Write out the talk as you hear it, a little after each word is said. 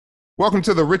Welcome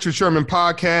to the Richard Sherman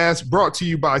Podcast, brought to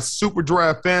you by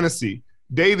SuperDraft Fantasy.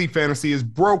 Daily fantasy is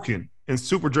broken, and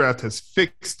SuperDraft has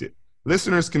fixed it.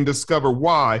 Listeners can discover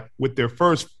why with their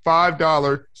first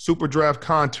 $5 SuperDraft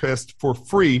contest for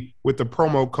free with the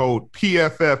promo code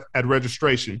PFF at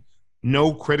registration.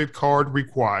 No credit card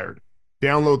required.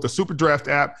 Download the SuperDraft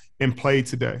app and play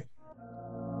today.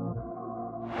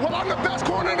 Well, I'm the best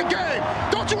corner in the game.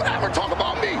 Don't you ever talk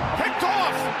about me. Picked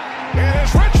off. It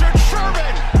is Richard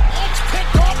Sherman. It's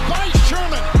picked off by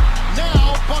Sherman.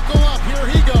 Now, buckle up. Here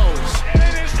he goes. And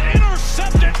it is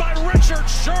intercepted by Richard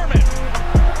Sherman.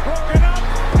 Broken up.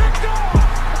 Picked off.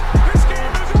 This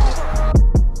game is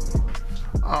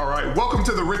over. All right. Welcome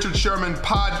to the Richard Sherman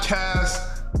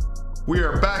Podcast. We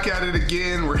are back at it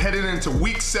again. We're headed into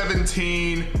week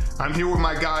 17. I'm here with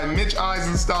my guy, Mitch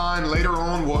Eisenstein. Later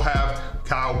on, we'll have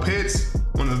Kyle Pitts,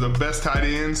 one of the best tight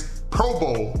ends, Pro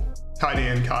Bowl tight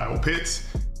end Kyle Pitts.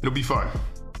 It'll be fun.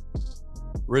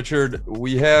 Richard,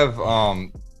 we have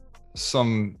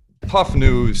some tough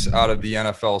news out of the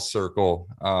NFL circle.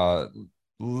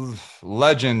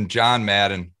 Legend John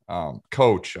Madden,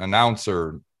 coach,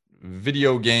 announcer,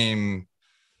 video game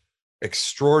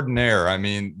extraordinaire. I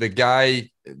mean, the guy,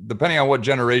 depending on what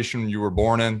generation you were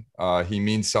born in, he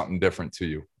means something different to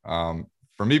you.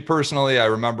 For me personally, I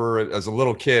remember as a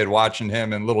little kid watching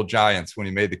him in Little Giants when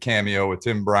he made the cameo with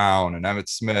Tim Brown and Emmitt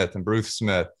Smith and Bruce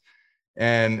Smith.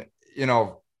 And, you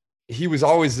know, he was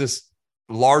always this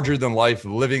larger than life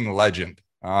living legend.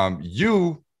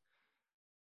 You,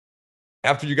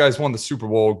 after you guys won the Super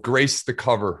Bowl, graced the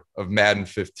cover of Madden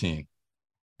 15.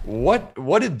 What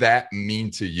did that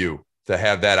mean to you to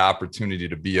have that opportunity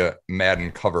to be a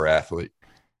Madden cover athlete?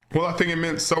 Well, I think it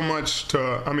meant so much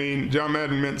John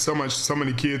Madden meant so much to so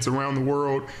many kids around the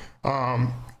world.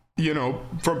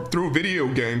 Through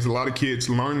video games, a lot of kids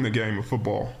learn the game of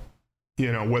football.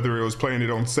 You know, whether it was playing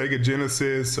it on Sega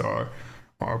Genesis or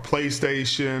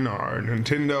PlayStation or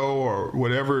Nintendo or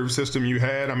whatever system you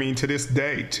had. I mean, till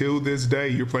this day,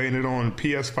 you're playing it on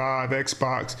PS5,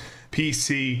 Xbox,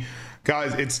 PC.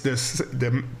 Guys, it's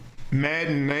the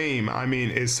Madden name, I mean,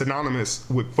 is synonymous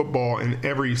with football in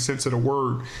every sense of the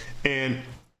word. And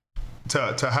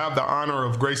to have the honor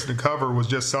of gracing the cover was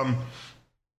just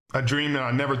a dream that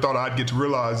I never thought I'd get to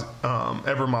realize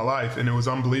ever in my life. And it was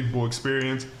an unbelievable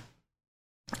experience.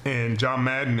 And John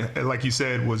Madden, like you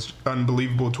said, was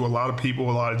unbelievable to a lot of people,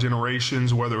 a lot of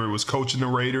generations, whether it was coaching the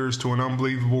Raiders to an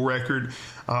unbelievable record,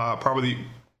 probably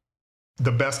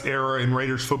the best era in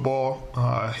Raiders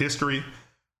football history.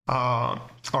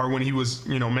 Or when he was,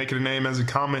 making a name as a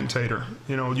commentator.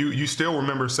 You still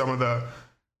remember some of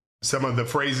the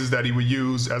phrases that he would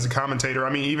use as a commentator. I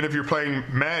mean, even if you're playing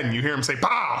Madden, you hear him say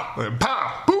 "pow,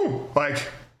 pow, boom," like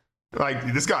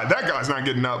this guy, that guy's not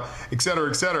getting up, et cetera,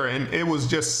 et cetera. And it was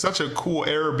just such a cool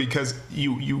era because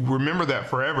you remember that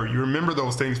forever. You remember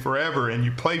those things forever, and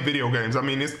you play video games. I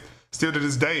mean, it's still to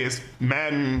this day, it's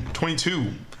Madden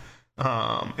 22.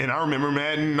 And I remember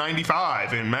Madden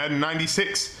 95 and Madden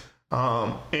 96.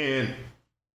 And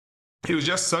he was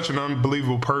just such an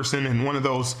unbelievable person and one of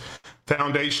those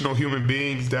foundational human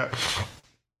beings that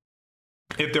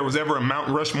if there was ever a Mount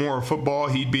Rushmore of football,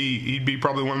 he'd be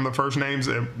probably one of the first names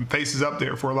that faces up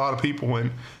there for a lot of people.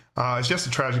 And it's just a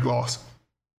tragic loss.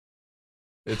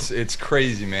 It's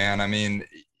crazy, man. I mean,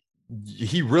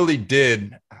 he really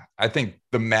did, I think,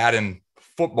 the Madden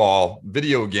football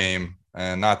video game.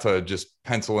 And not to just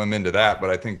pencil him into that, but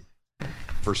I think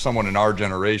for someone in our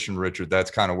generation, Richard,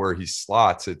 that's kind of where he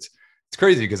slots. It's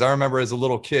crazy because I remember as a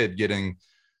little kid getting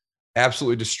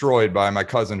absolutely destroyed by my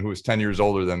cousin who was 10 years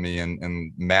older than me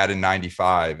and Madden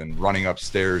 95 and running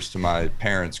upstairs to my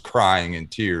parents crying in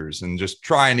tears and just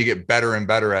trying to get better and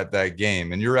better at that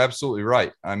game. And you're absolutely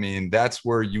right. I mean, that's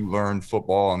where you learned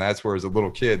football, and that's where as a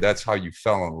little kid, that's how you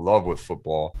fell in love with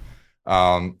football.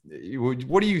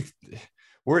 What do you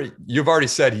you've already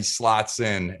said he slots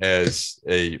in as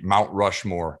a Mount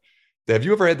Rushmore. Have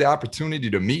you ever had the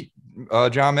opportunity to meet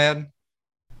John Madden?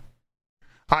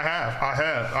 I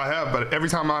have. But every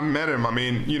time I met him, I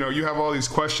mean, you have all these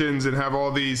questions and have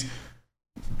all these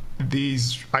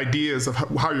ideas of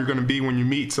how you're going to be when you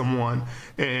meet someone.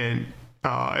 And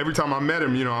every time I met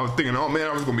him, I was thinking, oh man,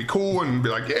 I was going to be cool and be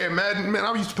like, yeah, Madden, man,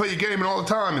 I used to play your game all the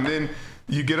time. And then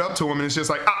you get up to him and it's just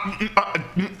like,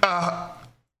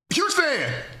 huge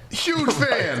fan.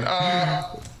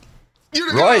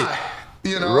 You're the guy.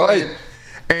 Right.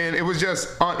 And it was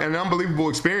just an unbelievable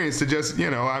experience to just,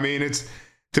 it's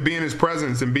to be in his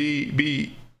presence and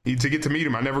to get to meet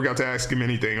him. I never got to ask him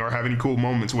anything or have any cool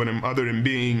moments with him other than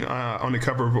being on the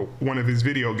cover of one of his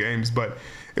video games. But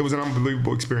it was an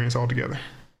unbelievable experience altogether.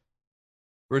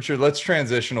 Richard, let's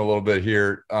transition a little bit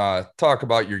here. Talk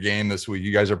about your game this week.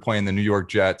 You guys are playing the New York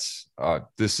Jets.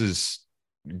 This is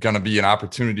going to be an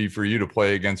opportunity for you to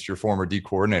play against your former D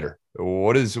coordinator.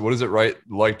 What is it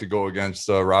like to go against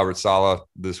Robert Saleh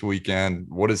this weekend?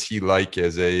 What is he like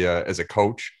as a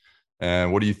coach,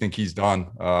 and what do you think he's done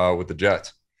with the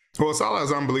Jets? Well, Saleh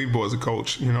is unbelievable as a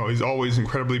coach. You know, he's always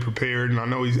incredibly prepared, and I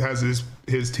know he has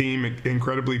his team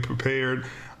incredibly prepared.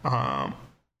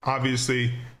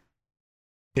 Obviously,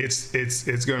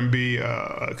 it's going to be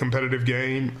a competitive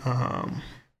game,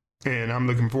 and I'm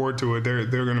looking forward to it. They're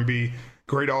going to be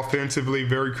great offensively,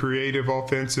 very creative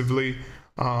offensively,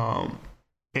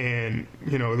 and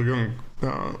you know they're going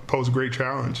to pose a great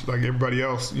challenge like everybody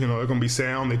else. You know, they're going to be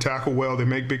sound. They tackle well. They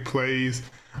make big plays.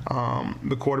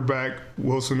 The quarterback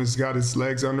Wilson has got his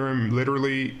legs under him.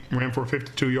 Literally ran for a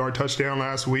 52-yard touchdown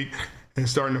last week, and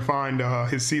starting to find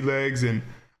his sea legs. And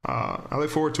I look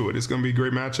forward to it. It's going to be a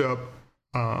great matchup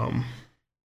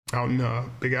out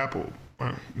in Big Apple.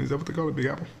 Is that what they call it, Big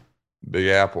Apple? Big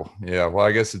Apple. Yeah. Well,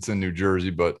 I guess it's in New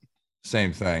Jersey, but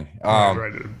same thing.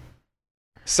 Right.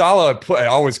 Saleh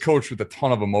always coached with a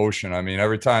ton of emotion. I mean,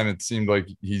 every time it seemed like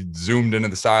he zoomed into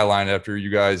the sideline after you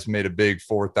guys made a big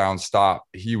 4th down stop,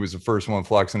 he was the first one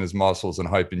flexing his muscles and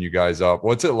hyping you guys up.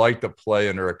 What's it like to play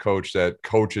under a coach that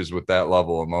coaches with that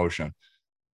level of emotion?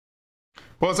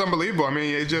 Well, it's unbelievable. I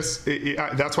mean,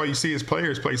 that's why you see his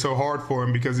players play so hard for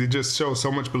him, because it just shows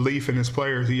so much belief in his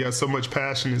players. He has so much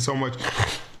passion and so much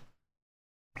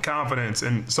confidence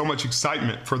and so much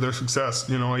excitement for their success.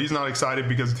 You know, he's not excited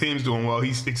because the team's doing well.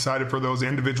 He's excited for those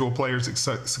individual players'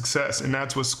 success, and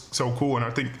that's what's so cool. And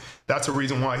I think that's a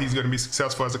reason why he's going to be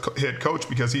successful as a head coach,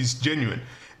 because he's genuine.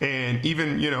 And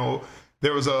even, you know,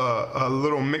 there was a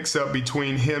little mix-up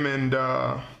between him and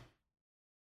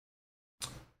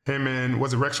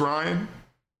was it Rex Ryan?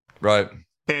 Right.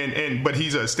 But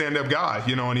he's a stand-up guy,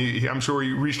 you know, and I'm sure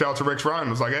he reached out to Rex Ryan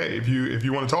and was like, hey, if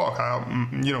you want to talk,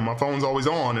 you know, my phone's always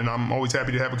on and I'm always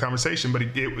happy to have a conversation.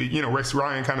 But you know, Rex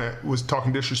Ryan kind of was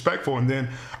talking disrespectful, and then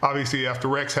obviously after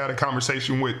Rex had a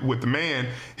conversation with the man,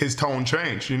 his tone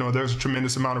changed. You know, there's a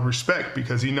tremendous amount of respect,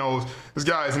 because he knows this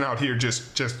guy isn't out here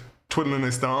just twiddling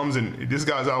his thumbs, and this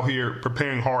guy's out here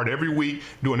preparing hard every week,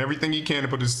 doing everything he can to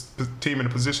put his team in a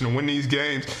position to win these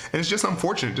games. And it's just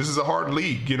unfortunate. This is a hard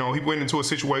league. You know, he went into a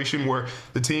situation where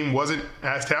the team wasn't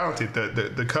as talented.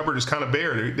 The cupboard is kind of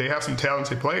bare. They have some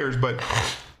talented players, but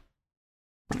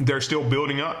they're still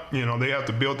building up. You know, they have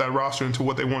to build that roster into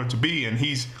what they want it to be, and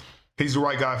he's the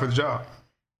right guy for the job.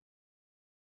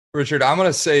 Richard, I'm going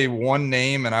to say one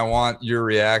name, and I want your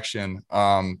reaction.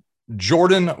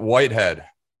 Jordan Whitehead.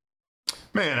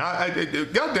 Man,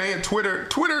 God dang it,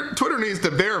 Twitter needs to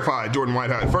verify Jordan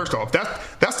Whitehead. First off,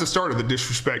 that's the start of the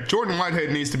disrespect. Jordan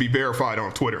Whitehead needs to be verified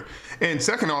on Twitter. And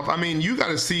second off, I mean, you got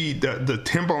to see the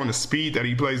tempo and the speed that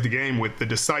he plays the game with, the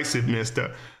decisiveness,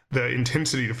 the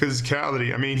intensity, the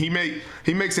physicality. I mean, he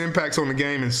makes impacts on the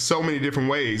game in so many different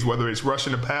ways, whether it's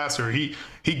rushing the passer. He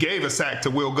gave a sack to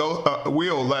Will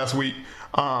last week.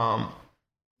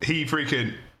 He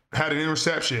freaking had an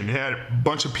interception, had a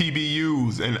bunch of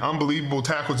PBUs and unbelievable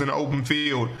tackles in the open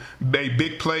field, made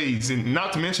big plays, and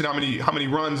not to mention how many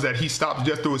runs that he stopped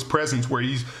just through his presence, where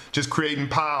he's just creating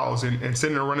piles and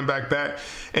sending a running back.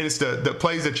 And it's the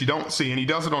plays that you don't see, and he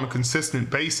does it on a consistent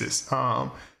basis.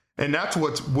 And that's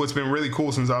what's been really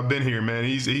cool since I've been here, man.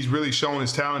 He's really shown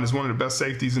his talent as one of the best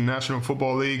safeties in the National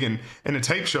Football League, and the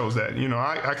tape shows that. You know,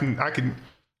 I can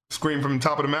scream from the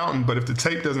top of the mountain, but if the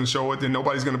tape doesn't show it, then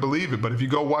nobody's going to believe it. But if you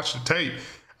go watch the tape,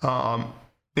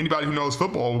 anybody who knows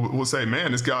football will say,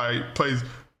 man, this guy plays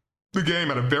the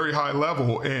game at a very high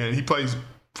level, and he plays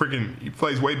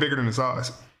way bigger than his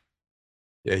size.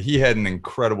 Yeah, he had an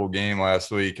incredible game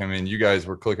last week. I mean, you guys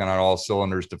were clicking on all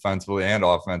cylinders defensively and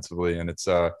offensively, and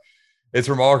it's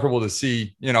remarkable to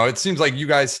see. You know, it seems like you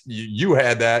guys, you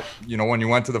had that, you know, when you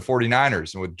went to the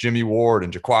 49ers and with Jimmy Ward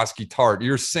and Jaquiski Tartt,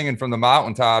 you're singing from the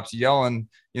mountaintops, yelling,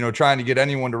 you know, trying to get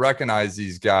anyone to recognize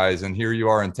these guys. And here you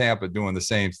are in Tampa doing the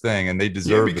same thing, and they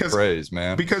deserve the praise,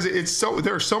 man. Because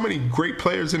there are so many great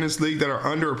players in this league that are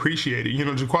underappreciated. You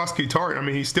know, Jaquiski Tartt, I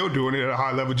mean, he's still doing it at a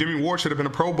high level. Jimmy Ward should have been a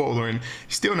Pro Bowler, and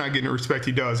he's still not getting the respect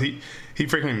he does. He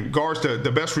freaking guards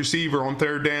the best receiver on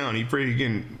third down. He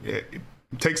freaking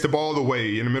takes the ball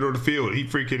away in the middle of the field. He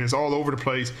freaking is all over the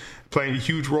place, playing a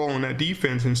huge role in that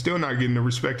defense, and still not getting the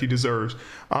respect he deserves.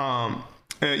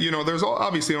 You know, there's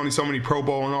obviously only so many Pro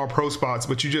Bowl and All-Pro spots,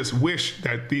 but you just wish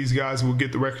that these guys would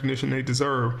get the recognition they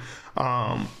deserve.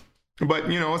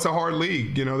 But, you know, it's a hard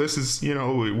league. You know, this is, you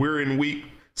know, we're in week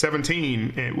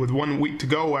 17 and with 1 week to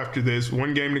go after this,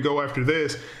 one game to go after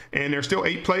this, and there's still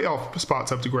 8 playoff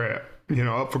spots up to grab.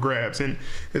 up for grabs, and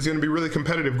it's going to be really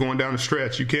competitive going down the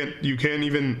stretch. You can't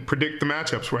even predict the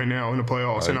matchups right now in the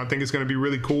playoffs, right. And I think it's going to be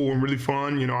really cool and really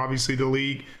fun. Obviously the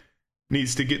league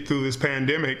needs to get through this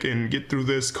pandemic and get through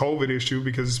this COVID issue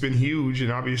because it's been huge,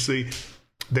 and obviously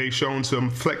they've shown some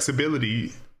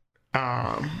flexibility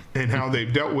in how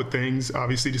they've dealt with things.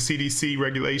 Obviously the CDC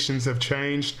regulations have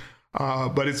changed.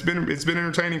 But it's been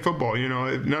entertaining football.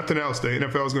 If nothing else, the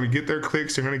NFL is going to get their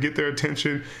clicks, they're going to get their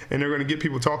attention, and they're going to get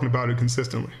people talking about it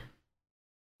consistently.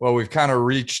 Well, we've kind of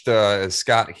reached, as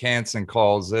Scott Hansen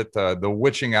calls it, the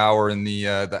witching hour in the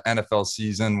NFL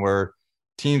season, where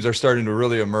teams are starting to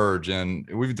really emerge. And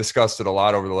we've discussed it a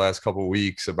lot over the last couple of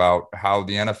weeks about how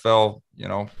the NFL,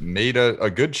 made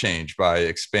a good change by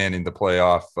expanding the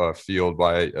playoff field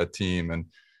by a team, and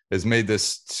has made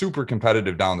this super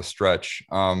competitive down the stretch.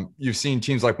 You've seen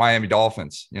teams like Miami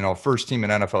Dolphins, first team in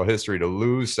NFL history to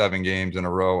lose 7 games in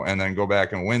a row and then go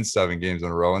back and win 7 games in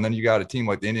a row. And then you got a team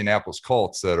like the Indianapolis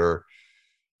Colts that are,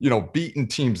 beating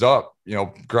teams up,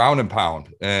 ground and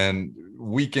pound, and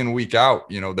week in, week out,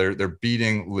 they're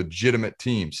beating legitimate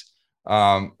teams.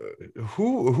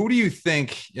 Who do you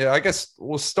think? Yeah, I guess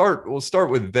we'll start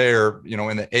with there,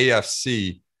 in the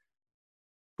AFC.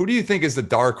 Who do you think is the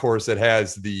dark horse that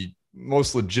has the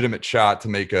most legitimate shot to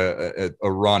make a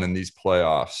run in these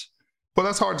playoffs? Well,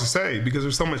 that's hard to say because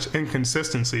there's so much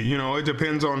inconsistency. It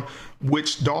depends on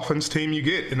which Dolphins team you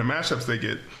get and the matchups they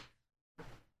get.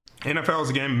 NFL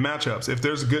is a game of matchups. If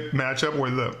there's a good matchup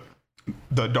where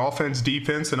the Dolphins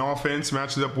defense and offense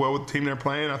matches up well with the team they're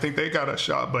playing, I think they got a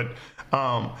shot. But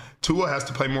Tua has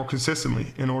to play more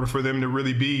consistently in order for them to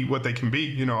really be what they can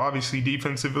be. Obviously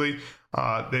defensively,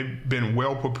 they've been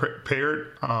well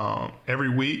prepared every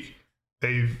week.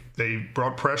 They've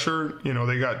brought pressure.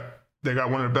 They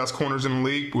got one of the best corners in the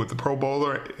league with the Pro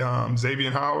Bowler, Xavier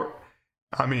Howard.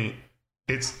 I mean,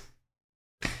 it's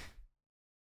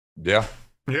yeah.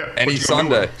 Any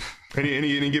Sunday.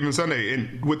 Any given Sunday.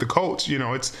 And with the Colts,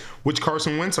 it's which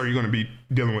Carson Wentz are you going to be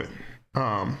dealing with?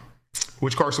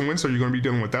 Which Carson Wentz are you going to be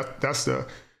dealing with? That's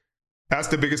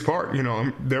the biggest part.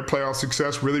 Their playoff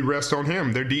success really rests on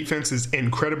him. Their defense is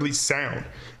incredibly sound.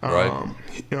 Right.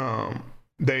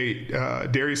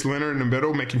 Darius Leonard in the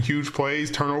middle making huge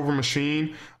plays, turnover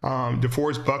machine.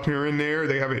 DeForest Buckner in there.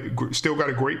 They have still got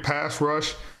a great pass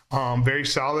rush. Very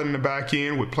solid in the back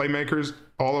end with playmakers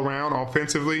all around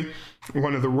offensively.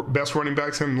 One of the best running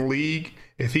backs in the league.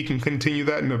 If he can continue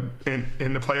that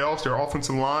in the playoffs, their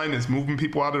offensive line is moving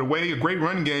people out of the way. A great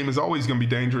run game is always going to be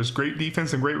dangerous. Great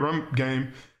defense and great run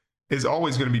game is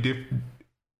always going to be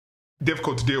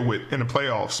difficult to deal with in the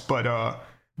playoffs. But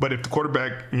if the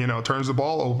quarterback turns the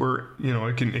ball over,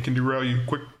 it can derail you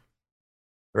quick.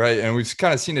 Right, and we've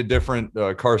kind of seen a different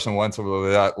Carson Wentz over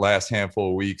the last handful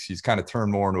of weeks. He's kind of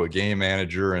turned more into a game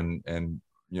manager and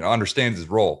understands his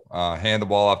role. Hand the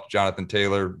ball off to Jonathan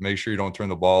Taylor, make sure you don't turn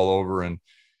the ball over. And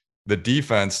the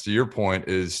defense, to your point,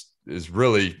 is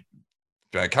really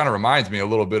kind of reminds me a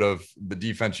little bit of the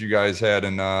defense you guys had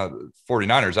in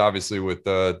 49ers, obviously with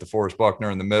DeForest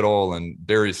Buckner in the middle and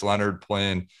Darius Leonard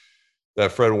playing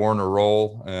that Fred Warner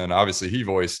role. And obviously he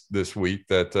voiced this week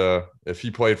that if he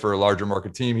played for a larger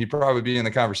market team, he'd probably be in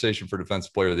the conversation for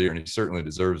Defensive Player of the Year, and he certainly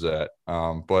deserves that.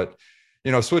 But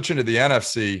switching to the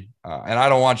NFC, and I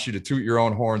don't want you to toot your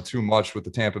own horn too much with the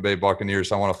Tampa Bay Buccaneers,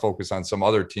 so I want to focus on some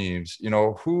other teams.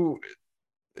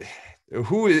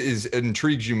 Who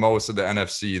intrigues you most of the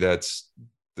NFC that's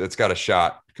got a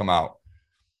shot to come out?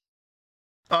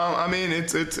 I mean,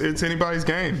 it's anybody's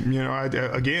game.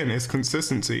 Again, it's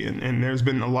consistency, and there's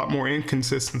been a lot more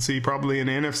inconsistency probably in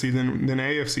the NFC than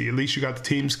AFC. At least you got the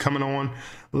teams coming on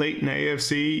late in the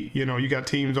AFC. You got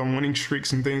teams on winning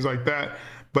streaks and things like that.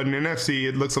 But in the NFC,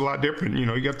 it looks a lot different. You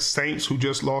got the Saints who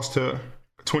just lost to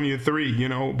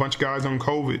 20-3. A bunch of guys on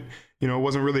COVID. It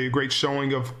wasn't really a great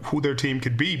showing of who their team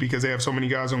could be because they have so many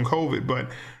guys on COVID.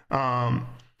 But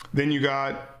then you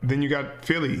got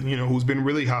Philly, who's been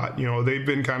really hot. They've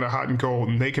been kind of hot and cold,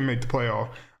 and they can make the playoff.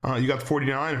 You got the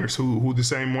 49ers who the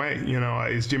same way.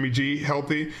 Is Jimmy G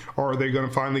healthy, or are they going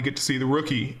to finally get to see the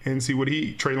rookie and see what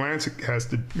Trey Lance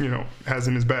has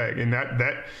in his bag, and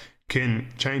that can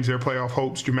change their playoff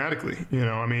hopes dramatically.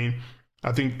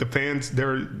 I think the fans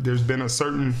there's been a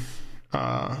certain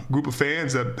group of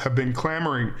fans that have been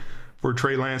clamoring for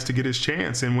Trey Lance to get his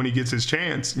chance, and when he gets his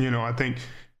chance, I think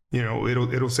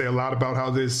it'll say a lot about how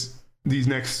this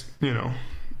postseason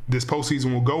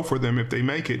will go for them if they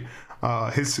make it.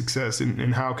 His success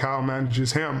and how Kyle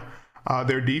manages him.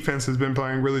 Their defense has been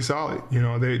playing really solid.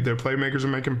 Their playmakers are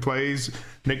making plays.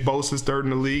 Nick Bosa's third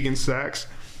in the league in sacks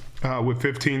with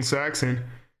 15 sacks. And,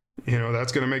 You know,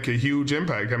 that's going to make a huge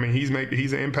impact. I mean, he's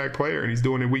an impact player, and he's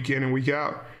doing it week in and week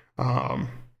out.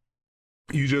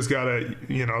 You just got to,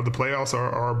 you know, the playoffs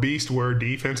are a beast where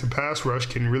defense and pass rush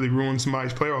can really ruin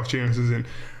somebody's playoff chances. And,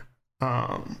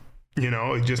 you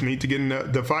know, you just need to get in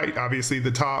the fight. Obviously,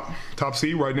 the top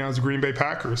seed right now is the Green Bay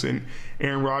Packers, and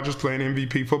Aaron Rodgers playing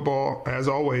MVP football. As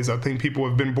always, I think people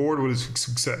have been bored with his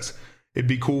success. It'd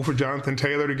be cool for Jonathan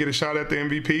Taylor to get a shot at the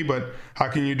MVP, but how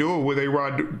can you do it with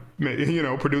A-Rod, you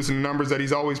know, producing the numbers that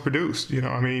he's always produced? You know,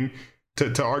 I mean,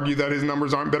 to argue that his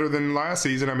numbers aren't better than last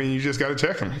season, I mean, you just got to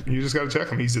check him.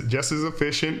 He's just as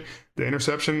efficient. The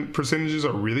interception percentages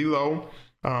are really low.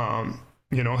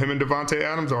 You know, him and Davante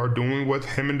Adams are doing what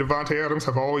him and Davante Adams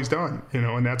have always done, you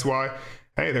know, and that's why,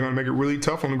 hey, they're going to make it really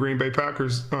tough on the Green Bay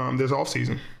Packers this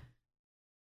offseason.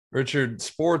 Richard,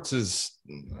 sports is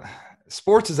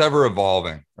ever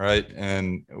evolving, right?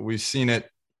 And we've seen it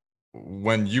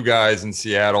when you guys in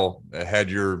Seattle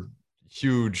had your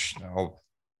huge,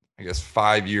 I guess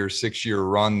 5-year, 6-year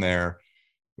run there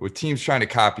with teams trying to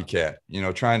copycat, you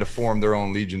know, trying to form their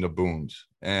own Legion of Booms.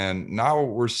 And now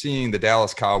we're seeing the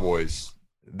Dallas Cowboys.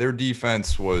 Their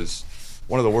defense was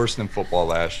one of the worst in football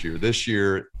last year. This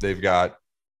year, they've got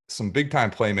some big-time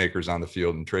playmakers on the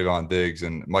field, and Trayvon Diggs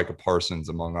and Micah Parsons,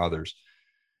 among others.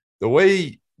 The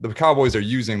way the Cowboys are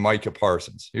using Micah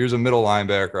Parsons, here's a middle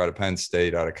linebacker out of Penn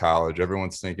State, out of college.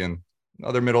 Everyone's thinking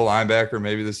another middle linebacker,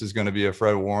 maybe this is going to be a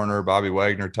Fred Warner, Bobby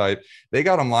Wagner type. They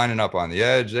got him lining up on the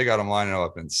edge. They got him lining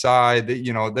up inside.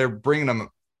 They're bringing him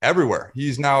everywhere.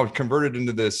 He's now converted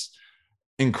into this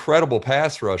incredible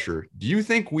pass rusher. Do you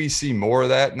think we see more of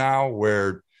that now,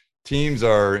 where teams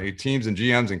and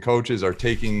GMs and coaches are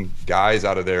taking guys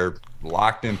out of their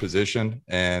locked in position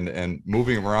and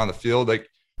moving them around the field? Like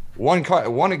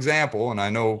one example, and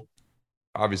I know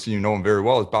obviously you know him very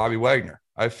well, is Bobby Wagner.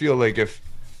 I feel like if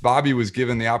Bobby was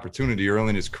given the opportunity early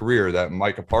in his career that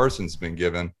Micah Parsons has been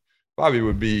given, Bobby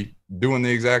would be doing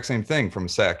the exact same thing from a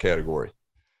sack category.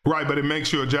 Right, but it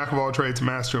makes you a jack of all trades,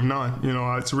 master of none. You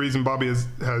know, it's the reason Bobby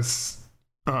has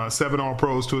 7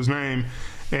 All-Pros to his name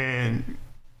and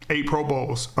 8 Pro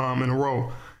Bowls in a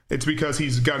row. It's because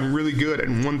he's gotten really good at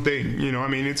one thing. You know, I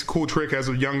mean, it's a cool trick as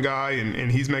a young guy,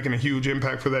 and he's making a huge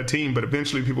impact for that team, but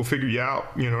eventually people figure you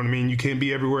out. You know what I mean? You can't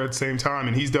be everywhere at the same time,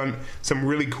 and he's done some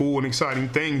really cool and exciting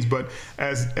things, but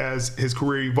as his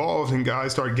career evolves and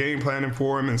guys start game planning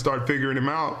for him and start figuring him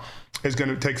out, it's going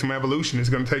to take some evolution. It's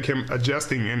going to take him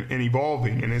adjusting and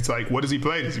evolving, and it's like, what does he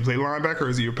play? Does he play linebacker, or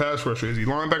is he a pass rusher? Is he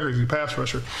linebacker, or is he a pass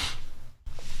rusher?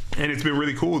 And it's been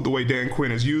really cool the way Dan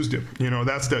Quinn has used him. You know,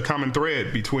 that's the common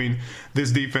thread between this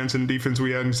defense and the defense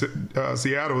we had in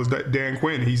Seattle is that Dan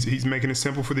Quinn. He's making it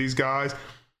simple for these guys,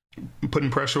 putting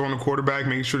pressure on the quarterback,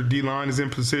 making sure the D-line is in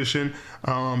position.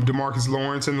 DeMarcus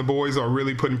Lawrence and the boys are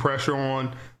really putting pressure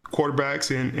on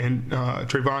quarterbacks, and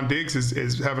Trayvon Diggs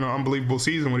is having an unbelievable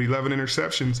season with 11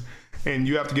 interceptions. And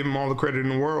you have to give him all the credit in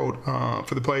the world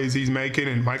for the plays he's making,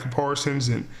 and Micah Parsons,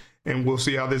 and we'll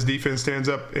see how this defense stands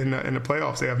up in the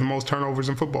playoffs. They have the most turnovers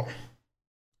in football.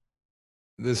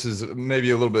 This is maybe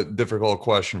a little bit difficult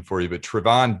question for you, but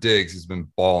Trayvon Diggs has been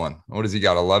balling. What has he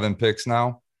got, 11 picks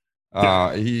now?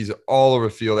 Yeah. He's all over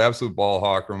the field, absolute ball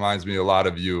hawk, reminds me a lot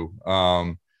of you.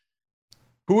 Who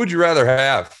would you rather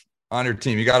have on your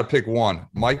team? You got to pick one,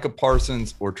 Micah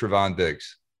Parsons or Trayvon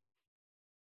Diggs.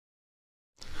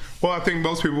 Well, I think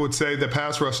most people would say the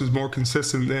pass rush is more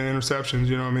consistent than interceptions.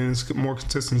 You know what I mean? It's a more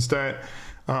consistent stat.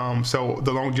 So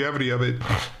the longevity of it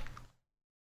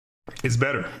is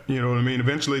better. You know what I mean?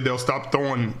 Eventually they'll stop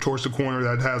throwing towards the corner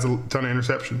that has a ton of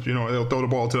interceptions. You know, they'll throw the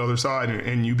ball to the other side,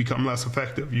 and you become less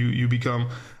effective. You become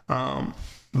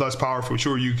less powerful.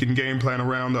 Sure, you can game plan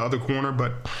around the other corner,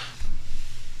 but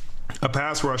a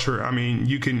pass rusher, I mean,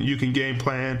 you can game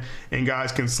plan and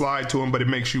guys can slide to him, but it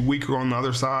makes you weaker on the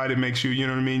other side. It makes you, you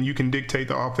know what I mean? You can dictate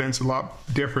the offense a lot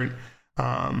different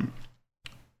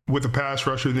with a pass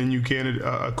rusher than you can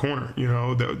a corner. You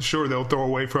know, they'll throw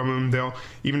away from him.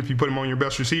 Even if you put him on your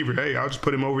best receiver, hey, I'll just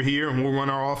put him over here and we'll run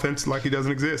our offense like he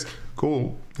doesn't exist.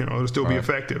 Cool. You know, it'll still be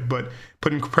effective. But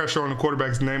putting pressure on the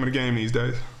quarterback is the name of the game these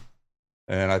days.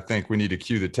 And I think we need to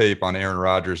cue the tape on Aaron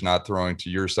Rodgers not throwing to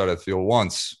your side of the field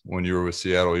once when you were with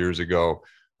Seattle years ago.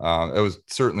 It was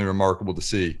certainly remarkable to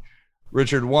see.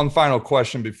 Richard, one final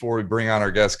question before we bring on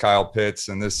our guest, Kyle Pitts,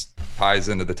 and this ties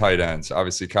into the tight ends.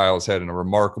 Obviously, Kyle's had a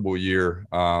remarkable year.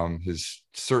 He's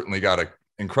certainly got an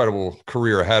incredible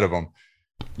career ahead of him.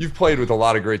 You've played with a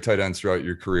lot of great tight ends throughout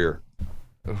your career.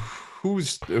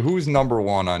 Who's number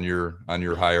one on your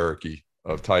hierarchy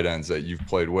of tight ends that you've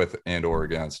played with and or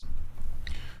against?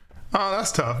 Oh,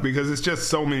 that's tough because it's just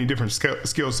so many different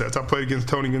skill sets. I played against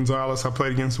Tony Gonzalez. I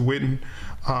played against Witten.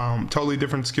 Totally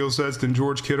different skill sets than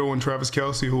George Kittle and Travis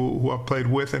Kelce, who I played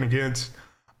with and against.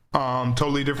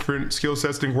 Totally different skill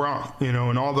sets than Gronk,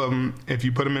 and all of them, if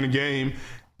you put them in a game,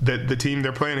 that the team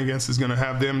they're playing against is going to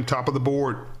have them top of the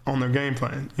board on their game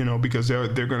plan, because they're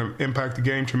going to impact the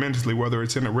game tremendously, whether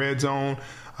it's in the red zone.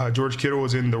 George Kittle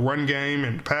is in the run game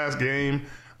and pass game.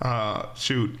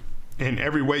 In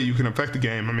every way you can affect the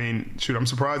game. I mean, I'm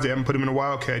surprised they haven't put him in a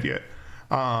Wildcat yet.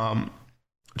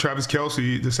 Travis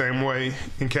Kelce, the same way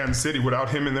in Kansas City. Without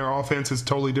him in their offense, it's a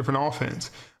totally different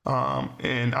offense.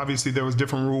 And obviously there was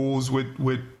different rules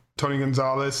with Tony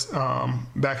Gonzalez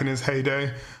back in his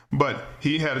heyday, but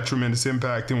he had a tremendous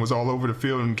impact and was all over the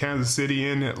field in Kansas City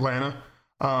and Atlanta.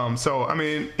 So, I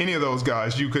mean, any of those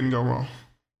guys, you couldn't go wrong.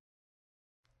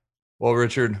 Well,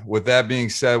 Richard, with that being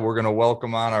said, we're going to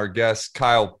welcome on our guest,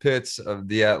 Kyle Pitts of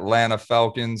the Atlanta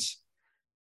Falcons,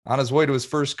 on his way to his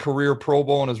first career Pro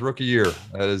Bowl in his rookie year.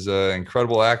 That is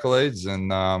incredible accolades, and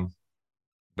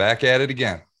back at it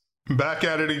again. Back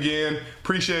at it again.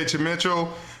 Appreciate you,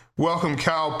 Mitchell. Welcome,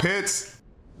 Kyle Pitts.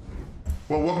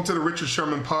 Well, welcome to the Richard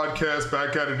Sherman Podcast.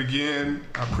 Back at it again.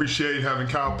 I appreciate having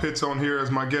Kyle Pitts on here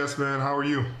as my guest, man. How are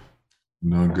you?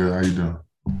 Doing good. How you doing?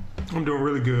 I'm doing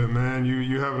really good, man.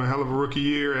 You having a hell of a rookie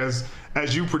year, as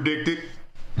you predicted.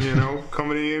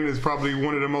 Coming in is probably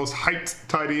one of the most hyped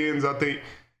tight ends, I think.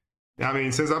 I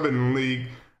mean, since I've been in the league,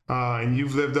 and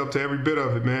you've lived up to every bit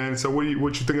of it, man. So what you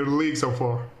think of the league so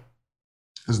far?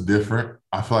 It's different.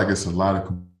 I feel like it's a lot of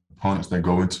components that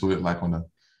go into it, like on a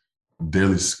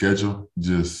daily schedule,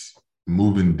 just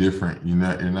moving different. You're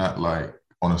not like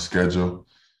on a schedule.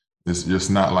 It's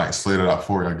just not like slated out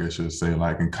for you, I guess you would say,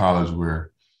 like in college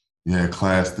where you had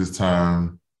class this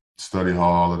time, study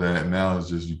hall, all of that. Now it's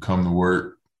just you come to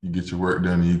work, you get your work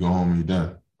done, and you go home and you're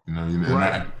done.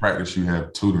 Right. Not practice, you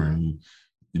have tutoring,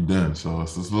 you're done. So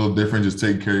it's a little different, just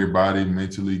taking care of your body,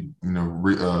 mentally,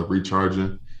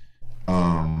 recharging.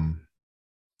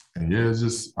 And yeah,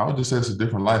 I would just say it's a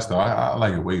different lifestyle. I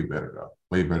like it way better though.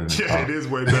 Way better than college. It is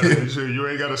way better. Sure. You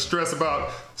ain't got to stress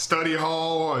about study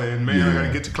hall and I got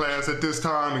to get to class at this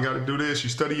time and got to do this. You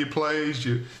study your plays,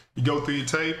 you go through your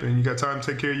tape, and you got time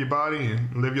to take care of your body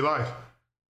and live your life.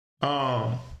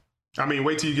 I mean,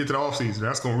 wait till you get to the off season.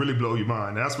 That's gonna really blow your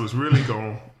mind. That's what's really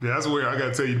that's where I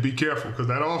gotta tell you to be careful, because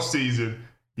that off season,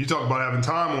 you talk about having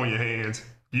time on your hands.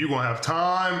 You're going to have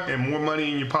time and more money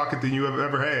in your pocket than you have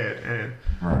ever had. And,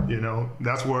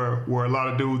 that's where a lot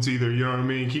of dudes either,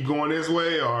 keep going this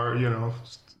way or,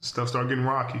 stuff start getting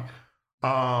rocky.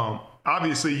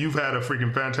 Obviously, you've had a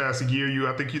freaking fantastic year.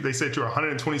 I think they said you're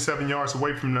 127 yards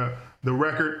away from the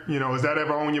record. Is that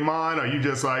ever on your mind? Or are you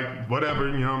just like, whatever,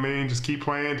 just keep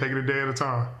playing, taking a day at a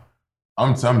time?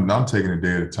 I'm taking a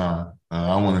day at a time.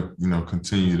 I want to,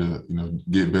 continue to,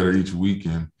 get better each week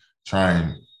and try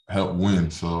and help win.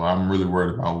 So I'm really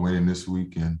worried about winning this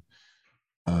week and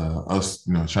us,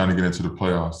 trying to get into the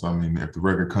playoffs. I mean, if the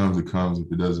record comes, it comes.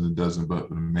 If it doesn't, it doesn't. But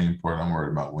for the main part, I'm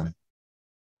worried about winning.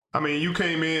 I mean, you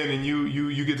came in and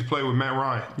you get to play with Matt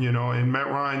Ryan, and Matt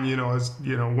Ryan, is,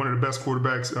 one of the best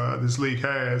quarterbacks this league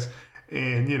has.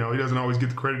 And, he doesn't always get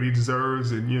the credit he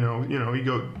deserves. And, he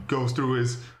goes through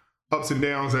his ups and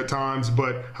downs at times,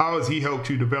 but how has he helped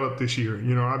you develop this year?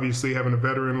 Obviously having a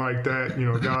veteran like that,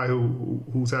 a guy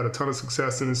who's had a ton of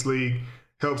success in this league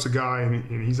helps a guy,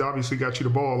 and he's obviously got you the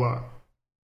ball a lot.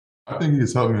 I think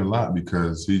he's helped me a lot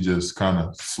because he just kind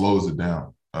of slows it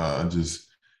down.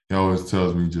 He always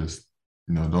tells me just,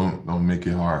 don't make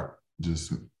it hard.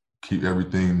 Just keep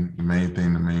everything the main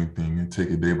thing, and take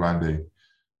it day by day.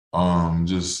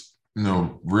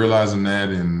 Realizing that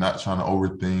and not trying to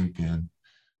overthink and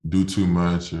do too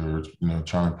much or,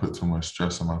 trying to put too much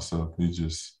stress on myself. You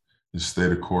just stay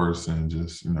the course and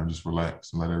just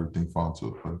relax and let everything fall into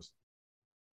a place.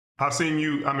 I've seen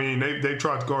you, they've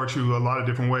tried to guard you a lot of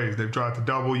different ways. They've tried to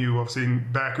double you. I've seen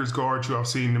backers guard you. I've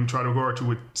seen them try to guard you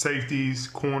with safeties,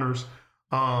 corners.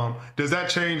 Does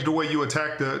that change the way you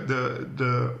attack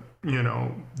the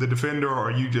defender,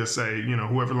 or you just say,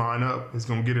 whoever line up is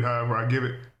going to get it however I give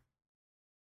it?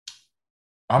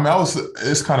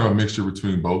 It's kind of a mixture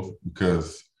between both,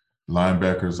 because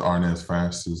linebackers aren't as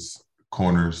fast as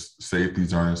corners,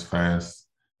 safeties aren't as fast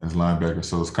as linebackers.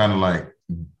 So it's kind of like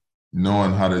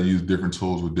knowing how to use different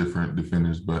tools with different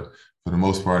defenders. But for the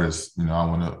most part, it's, I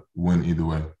want to win either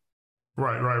way.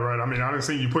 Right. I mean, I didn't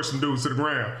see you push some dudes to the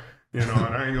ground, and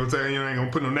I ain't going to tell you, I ain't going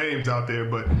to put no names out there,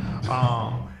 but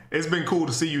it's been cool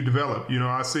to see you develop.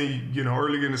 I see,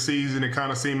 early in the season, it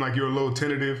kind of seemed like you're a little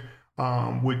tentative.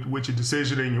 with your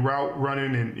decision and your route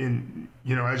running, and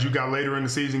as you got later in the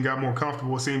season, got more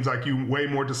comfortable. It seems like you way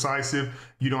more decisive.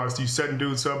 You setting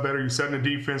dudes up better. You're setting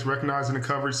the defense, recognizing the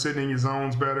coverage, sitting in your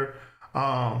zones better.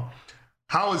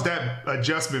 How has that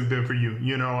adjustment been for you?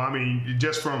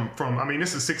 Just from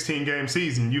this is a 16-game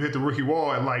season. You hit the rookie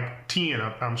wall at like 10,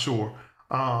 I'm sure.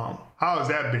 How has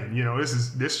that been? This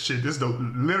is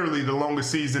literally the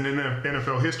longest season in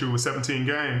NFL history with 17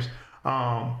 games.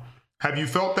 Have you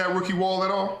felt that rookie wall at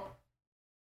all?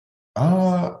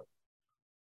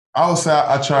 I would say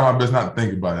I try my best not to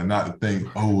think about it, not to think,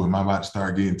 oh, am I about to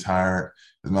start getting tired?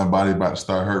 Is my body about to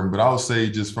start hurting? But I would say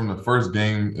just from the first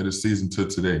game of the season to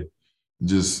today,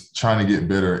 just trying to get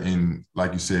better in,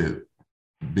 like you said,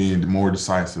 being more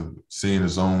decisive, seeing the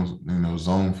zones,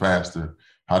 zone faster,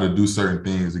 how to do certain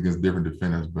things against different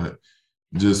defenders. But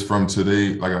just from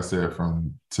today, like I said,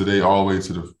 from today all the way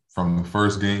to from the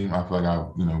first game, I feel like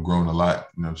I've, grown a lot,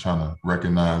 trying to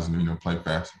recognize and, play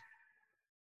faster.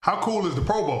 How cool is the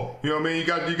Pro Bowl? You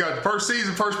got first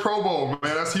season, first Pro Bowl, man.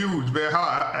 That's huge, man.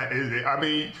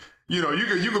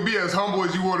 You could be as humble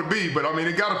as you want to be, but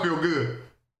it got to feel good.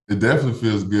 It definitely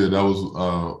feels good. That was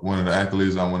one of the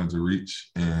accolades I wanted to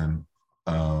reach, and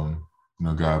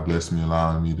God blessed me,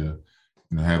 allowing me to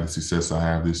have the success I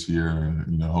have this year,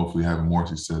 and hopefully having more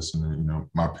success. And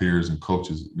my peers and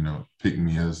coaches, pick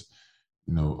me as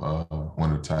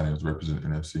one of the tight ends representing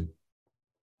NFC.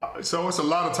 So it's a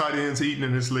lot of tight ends eating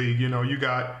in this league. You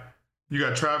got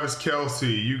Travis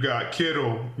Kelce, you got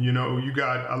Kittle, you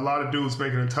got a lot of dudes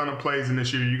making a ton of plays in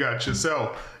this year. You got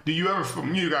Chisel. You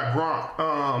got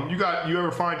Gronk. You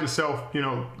ever find yourself,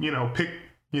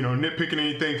 nitpicking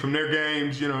anything from their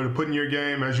games, to put in your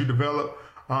game as you develop,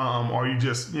 or you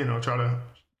just, try to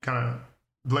kind of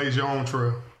blaze your own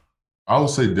trail? I would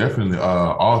say definitely.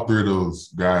 All three of those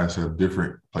guys have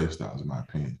different play styles, in my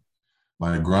opinion.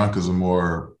 Like Gronk is a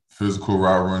more physical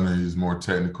route runner. He's more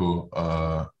technical.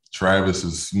 Travis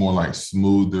is more like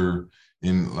smoother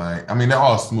they're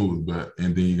all smooth,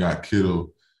 and then you got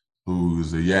Kittle,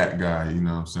 who's a yak guy, you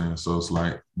know what I'm saying? So it's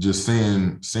like just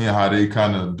seeing how they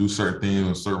kind of do certain things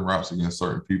on certain routes against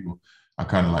certain people. I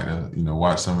kind of like to,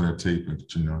 watch some of their tape and,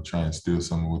 try and steal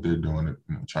some of what they're doing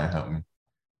and try and help me.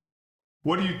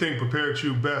 What do you think prepared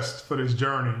you best for this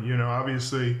journey?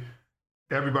 Obviously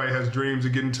everybody has dreams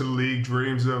of getting to the league,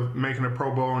 dreams of making a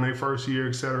Pro Bowl in their first year,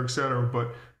 et cetera, et cetera.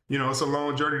 But, it's a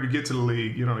long journey to get to the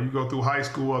league. You go through high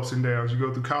school ups and downs. You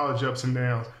go through college ups and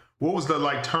downs. What was the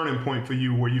turning point for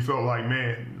you where you felt like,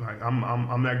 man,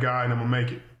 I'm that guy and I'm gonna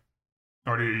make it?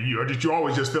 Or did you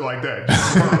always just feel like that?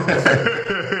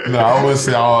 No, I would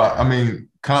say,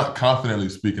 confidently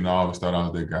speaking, I always thought I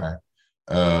was that guy.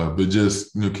 But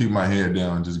just, keep my head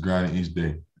down, just grinding each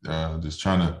day, just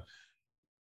trying to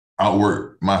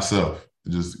outwork myself,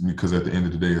 just because at the end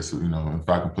of the day, it's, if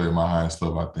I can play at my highest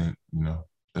level, I think,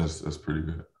 that's pretty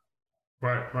good.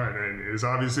 Right. And it's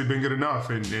obviously been good enough.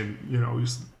 And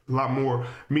it's a lot more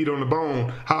meat on the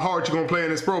bone. How hard you going to play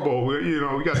in this Pro Bowl? We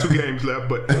got 2 games left,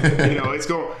 but,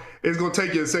 it's going to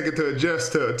take you a second to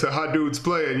adjust to how dudes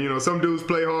play. And, some dudes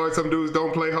play hard, some dudes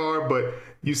don't play hard, but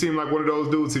you seem like one of those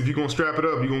dudes. If you're going to strap it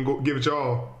up, you're going to go give it your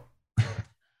all.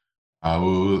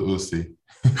 We'll see.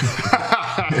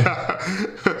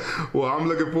 Well, I'm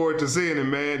looking forward to seeing it,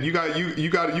 man. You got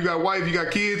wife, you got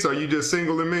kids, or you just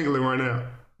single and mingling right now?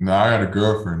 No, I got a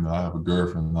girlfriend. I have a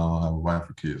girlfriend. I don't have a wife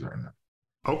or kids right now.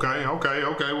 Okay.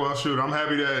 Well, shoot, I'm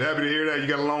happy to hear that. You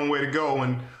got a long way to go,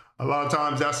 and a lot of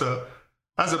times that's a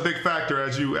big factor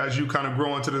as you kind of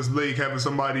grow into this league, having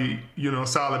somebody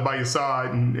solid by your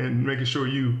side and making sure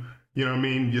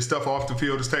your stuff off the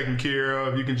field is taken care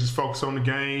of. You can just focus on the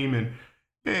game and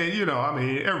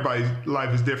everybody's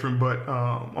life is different, but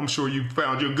I'm sure you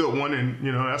found your good one, and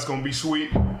that's gonna be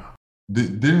sweet.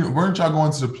 Weren't y'all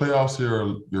going to the playoffs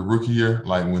here your rookie year?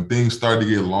 Like when things started to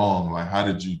get long, how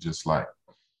did you just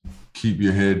keep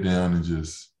your head down and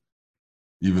just,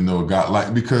 even though it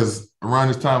got because around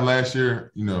this time last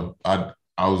year, I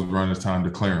was around this time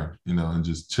declaring, and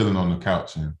just chilling on the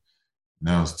couch, and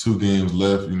now it's 2 games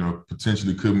left,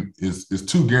 potentially it's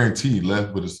 2 guaranteed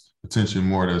left, but it's potentially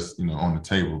more that's, on the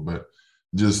table. But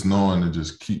just knowing to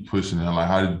just keep pushing it,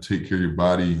 how did you take care of your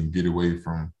body and get away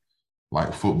from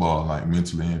football,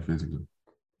 mentally and physically?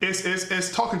 It's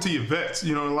talking to your vets,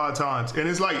 a lot of times. And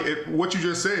it's what you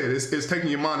just said, it's taking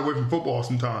your mind away from football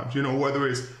sometimes, whether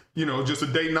it's, just a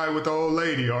date night with the old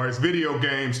lady, or it's video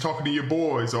games, talking to your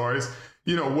boys, or it's,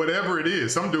 whatever it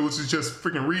is. Some dudes is just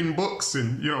freaking reading books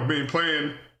and,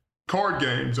 playing card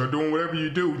games or doing whatever you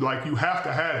do, like you have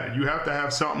to have it. You have to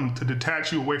have something to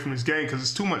detach you away from this game because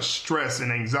it's too much stress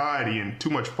and anxiety and too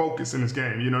much focus in this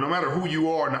game. You know, no matter who you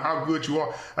are and how good you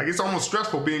are, like it's almost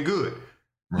stressful being good.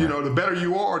 Right. You know, the better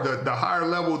you are, the higher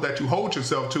level that you hold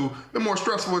yourself to, the more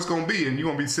stressful it's going to be. And you're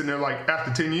going to be sitting there like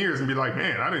after 10 years and be like,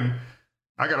 man,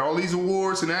 I got all these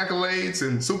awards and accolades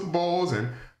and Super Bowls and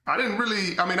I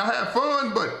had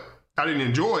fun, but I didn't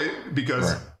enjoy it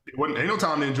because ain't no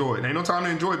time to enjoy it. Ain't no time to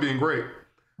enjoy being great.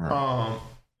 Right.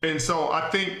 And so I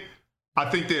think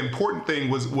the important thing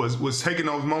was taking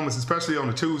those moments, especially on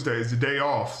the Tuesdays, the day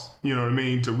offs, you know what I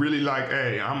mean? To really like,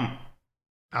 hey,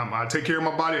 I take care of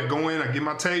my body. I go in, I get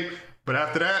my tape, but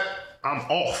after that, I'm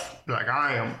off. Like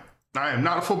I am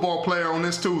not a football player on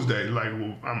this Tuesday. Like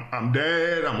I'm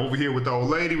dad. I'm over here with the old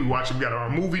lady. We got our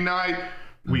movie night.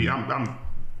 I'm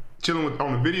chilling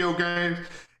on the video games.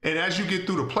 And as you get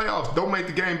through the playoffs, don't make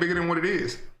the game bigger than what it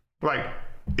is. Like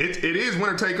it is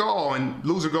winner take all and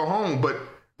loser go home. But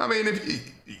I mean,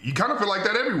 if you kind of feel like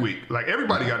that every week. Like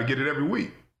everybody got to get it every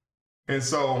week. And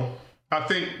so I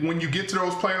think when you get to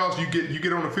those playoffs, you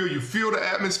get on the field, you feel the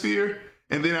atmosphere,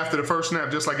 and then after the first snap,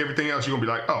 just like everything else, you're gonna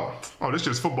be like, oh, this is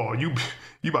just football. You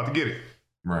about to get it.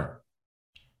 Right.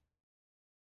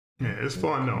 Yeah, it's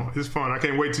fun though. It's fun. I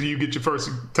can't wait till you get your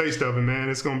first taste of it, man.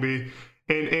 It's gonna be.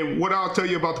 And what I'll tell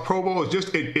you about the Pro Bowl is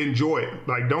just enjoy it.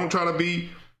 Like, don't try to be.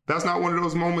 That's not one of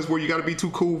those moments where you got to be too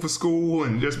cool for school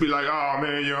and just be like, oh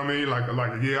man, you know what I mean? Like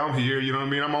yeah, I'm here. You know what I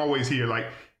mean? I'm always here. Like,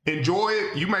 enjoy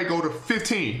it. You may go to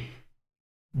 15,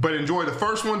 but enjoy the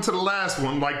first one to the last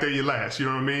one like they're your last. You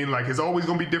know what I mean? Like, it's always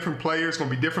gonna be different players. It's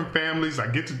gonna be different families.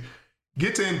 Like,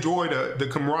 get to enjoy the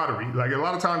camaraderie. Like, a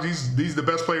lot of times these are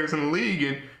the best players in the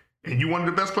league, and you one of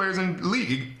the best players in the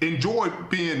league. Enjoy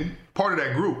being part of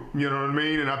that group. You know what I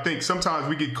mean? And I think sometimes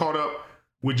we get caught up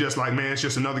with just like, man, it's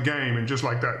just another game, and just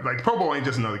like that. Like, the Pro Bowl ain't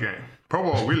just another game. Pro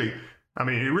Bowl really, I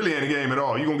mean, it really ain't a game at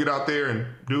all. You're gonna get out there and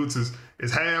dudes is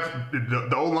half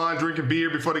the old line drinking beer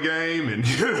before the game, and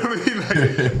you know what I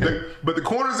mean? Like, but the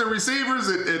corners and receivers,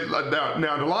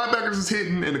 now the linebackers is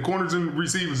hitting, and the corners and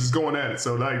receivers is going at it.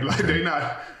 So like they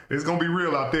not. It's gonna be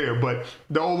real out there. But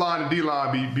the old line and D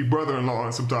line be brother-in-law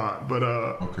sometimes. But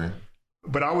okay.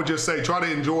 But I would just say try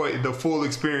to enjoy the full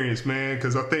experience, man,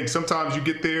 because I think sometimes you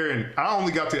get there, and I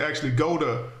only got to actually go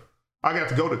to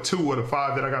 2 of the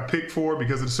 5 that I got picked for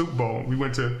because of the Super Bowl. We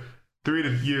went to 3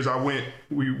 of the years I went,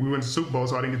 we went to Super Bowl,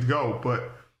 so I didn't get to go. But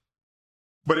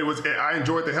I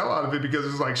enjoyed the hell out of it because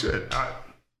it was like, shit,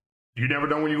 you never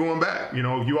know when you're going back. You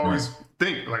know, you always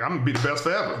think, like, I'm going to be the best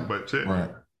forever, but shit.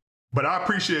 Right. But I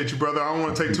appreciate you, brother. I don't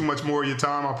want to take too much more of your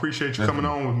time. I appreciate you coming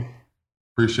on with me.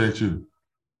 Appreciate you.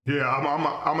 Yeah, I'm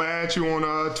going to add you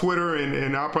on Twitter,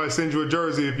 and I'll probably send you a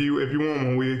jersey if you want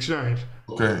one. We exchange.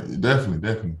 Okay,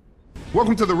 definitely.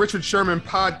 Welcome to the Richard Sherman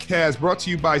Podcast, brought to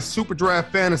you by Super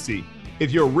Draft Fantasy.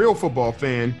 If you're a real football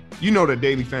fan, you know that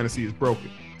daily fantasy is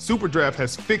broken. Super Draft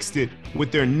has fixed it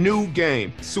with their new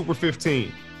game, Super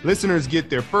 15. Listeners get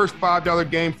their first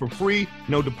 $5 game for free,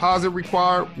 no deposit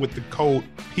required, with the code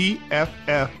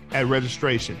PFF at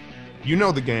registration. You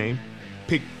know the game.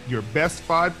 Pick your best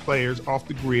 5 players off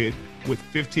the grid with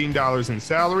 $15 in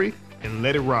salary and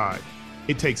let it ride.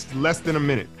 It takes less than a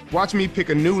minute. Watch me pick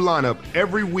a new lineup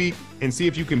every week and see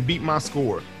if you can beat my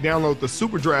score. Download the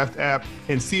Super Draft app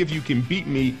and see if you can beat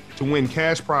me to win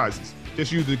cash prizes.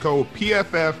 Just use the code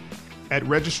PFF at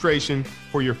registration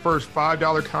for your first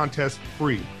 $5 contest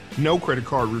free. No credit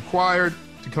card required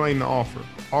to claim the offer.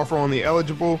 Offer only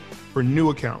eligible for new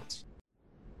accounts.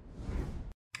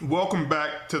 Welcome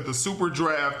back to the Super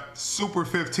Draft Super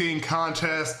 15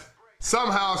 contest.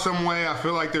 Somehow, some way, I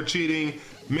feel like they're cheating.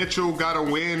 Mitchell got a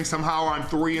win. Somehow I'm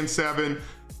 3-7.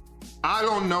 I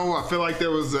don't know. I feel like there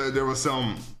was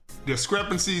some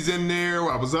discrepancies in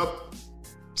there. I was up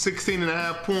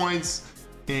 16.5 points,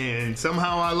 and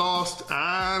somehow I lost.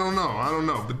 I don't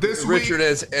know. But this Richard,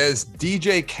 week, as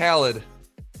DJ Khaled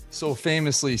so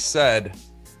famously said,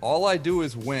 all I do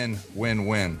is win,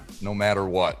 no matter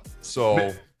what.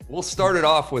 So we'll start it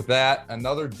off with that.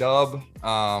 Another dub.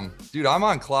 Dude, I'm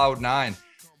on cloud 9.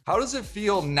 How does it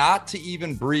feel not to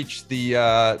even breach the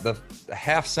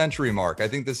half-century mark? I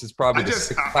think this is probably the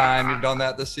 6th time you've done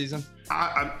that this season.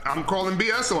 I'm calling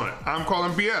BS on it. I'm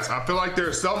calling BS. I feel like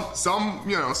there's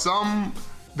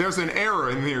there's an error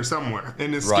in here somewhere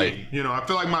in this scheme. You know, I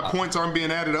feel like my points aren't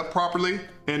being added up properly,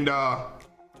 and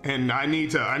I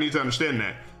need to understand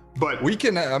that. But we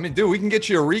can, we can get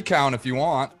you a recount if you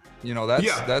want. You know,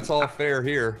 that's all fair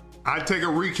here. I'd take a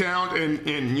recount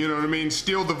and you know what I mean,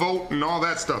 steal the vote and all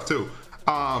that stuff too.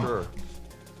 Sure.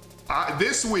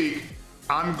 This week,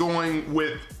 I'm going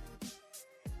with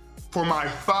for my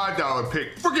 $5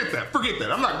 pick. Forget that.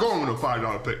 I'm not going with a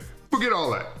 $5 pick. Forget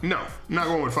all that. No, I'm not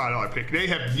going with a $5 pick. They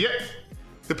have yet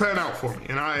to pan out for me.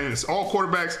 And it's all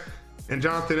quarterbacks and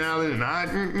Jonathan Allen,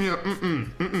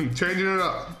 and changing it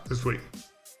up this week.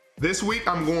 This week,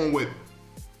 I'm going with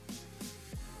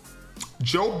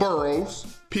Joe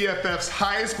Burrows, PFF's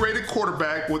highest graded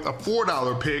quarterback, with a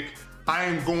 $4 pick. I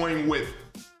am going with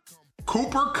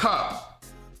Cooper Kupp.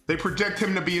 They project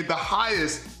him to be the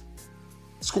highest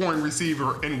scoring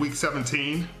receiver in week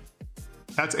 17.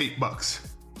 That's $8.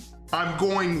 I'm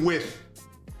going with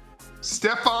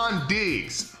Stephon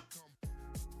Diggs,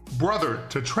 brother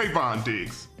to Trayvon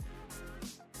Diggs.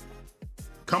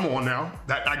 Come on now.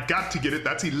 I got to get it.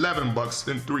 That's $11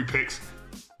 and 3 picks.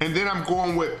 And then I'm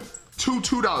going with two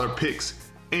 $2 picks.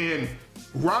 And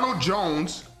Ronald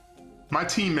Jones, my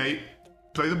teammate,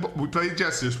 we played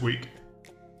Jets this week.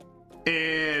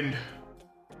 And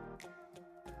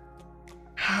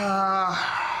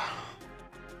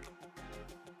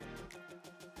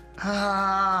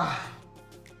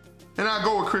and I'll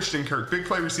go with Christian Kirk, big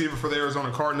play receiver for the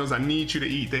Arizona Cardinals. I need you to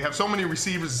eat. They have so many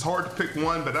receivers, it's hard to pick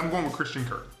one, but I'm going with Christian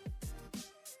Kirk.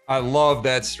 I love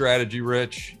that strategy,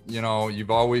 Rich. You know,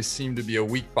 you've always seemed to be a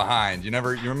week behind. You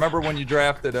remember when you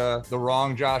drafted the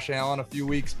wrong Josh Allen a few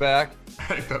weeks back?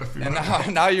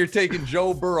 And now you're taking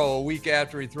Joe Burrow a week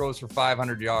after he throws for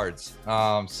 500 yards.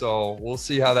 So we'll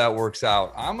see how that works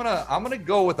out. I'm gonna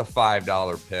go with a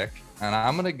 $5 pick, and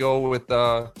I'm gonna go with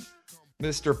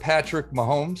Mr. Patrick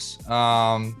Mahomes.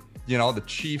 The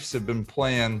Chiefs have been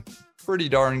playing pretty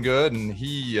darn good, and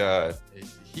he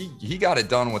got it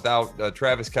done without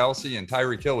Travis Kelce, and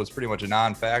Tyreek Hill was pretty much a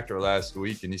non-factor last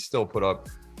week, and he still put up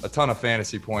a ton of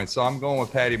fantasy points. So I'm going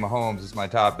with Patty Mahomes as my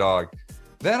top dog.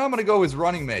 Then I'm going to go with his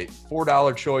running mate,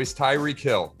 $4 choice, Tyreek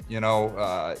Hill.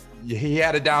 He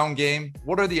had a down game.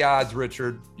 What are the odds,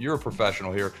 Richard? You're a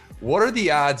professional here. What are the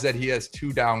odds that he has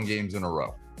 2 down games in a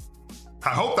row? I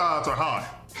hope the odds are high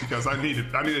because I need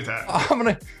it to happen. I'm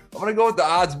gonna go with the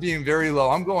odds being very low.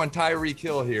 I'm going Tyreek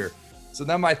Hill here. So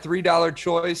then my $3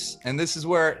 choice, and this is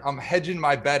where I'm hedging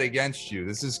my bet against you.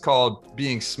 This is called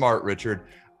being smart, Richard.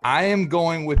 I am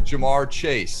going with Jamar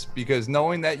Chase, because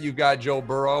knowing that you got Joe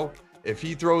Burrow, if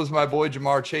he throws my boy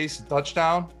Jamar Chase a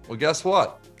touchdown, well, guess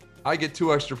what? I get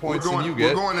 2 extra points than you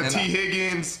get. We're going to T.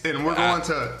 Higgins, and we're going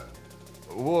to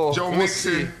Joe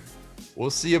Mixon. We'll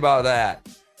see about that.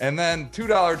 And then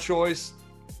 $2 choice,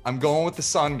 I'm going with the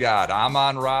Sun God,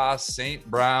 Amon-Ra St.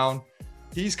 Brown.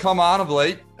 He's come on of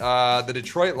late. The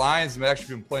Detroit Lions have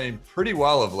actually been playing pretty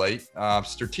well of late,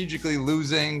 strategically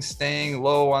losing, staying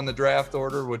low on the draft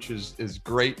order, which is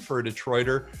great for a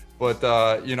Detroiter. But,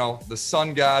 the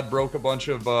Sun God broke a bunch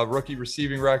of rookie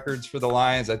receiving records for the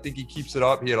Lions. I think he keeps it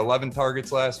up. He had 11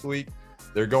 targets last week.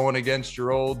 They're going against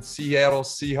your old Seattle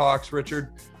Seahawks, Richard.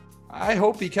 I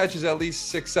hope he catches at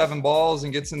least 6-7 balls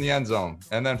and gets in the end zone.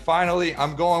 And then finally,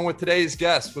 I'm going with today's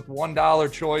guest with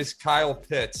 $1 choice, Kyle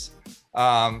Pitts.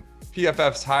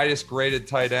 PFF's highest graded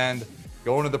tight end,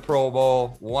 going to the Pro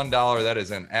Bowl, $1. That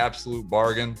is an absolute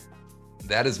bargain.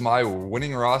 That is my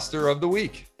winning roster of the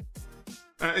week.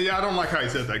 I don't like how you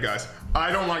said that, guys.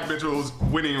 I don't like Mitchell's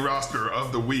winning roster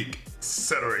of the week, et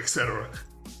cetera.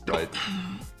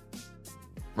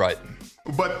 Right.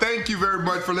 But thank you very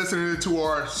much for listening to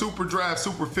our Super Draft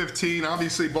Super 15,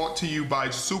 obviously brought to you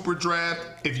by Super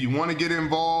Draft. If you want to get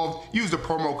involved, use the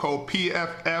promo code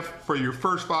PFF for your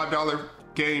first $5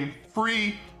 game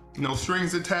free. No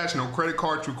strings attached, no credit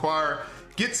cards required.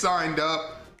 Get signed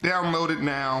up, download it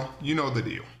now. You know the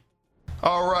deal.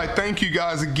 All right, thank you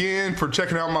guys again for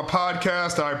checking out my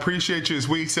podcast. I appreciate you. It's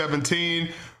week 17.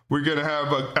 We're going to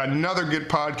have another good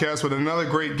podcast with another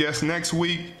great guest next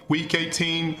week, week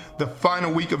 18, the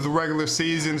final week of the regular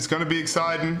season. It's going to be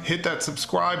exciting. Hit that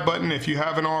subscribe button if you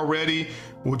haven't already.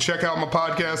 We'll check out my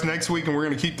podcast next week, and we're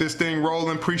going to keep this thing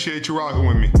rolling. Appreciate you rocking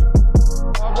with me.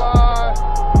 Bye-bye.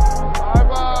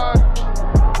 Bye-bye.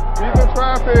 Keep the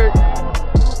traffic.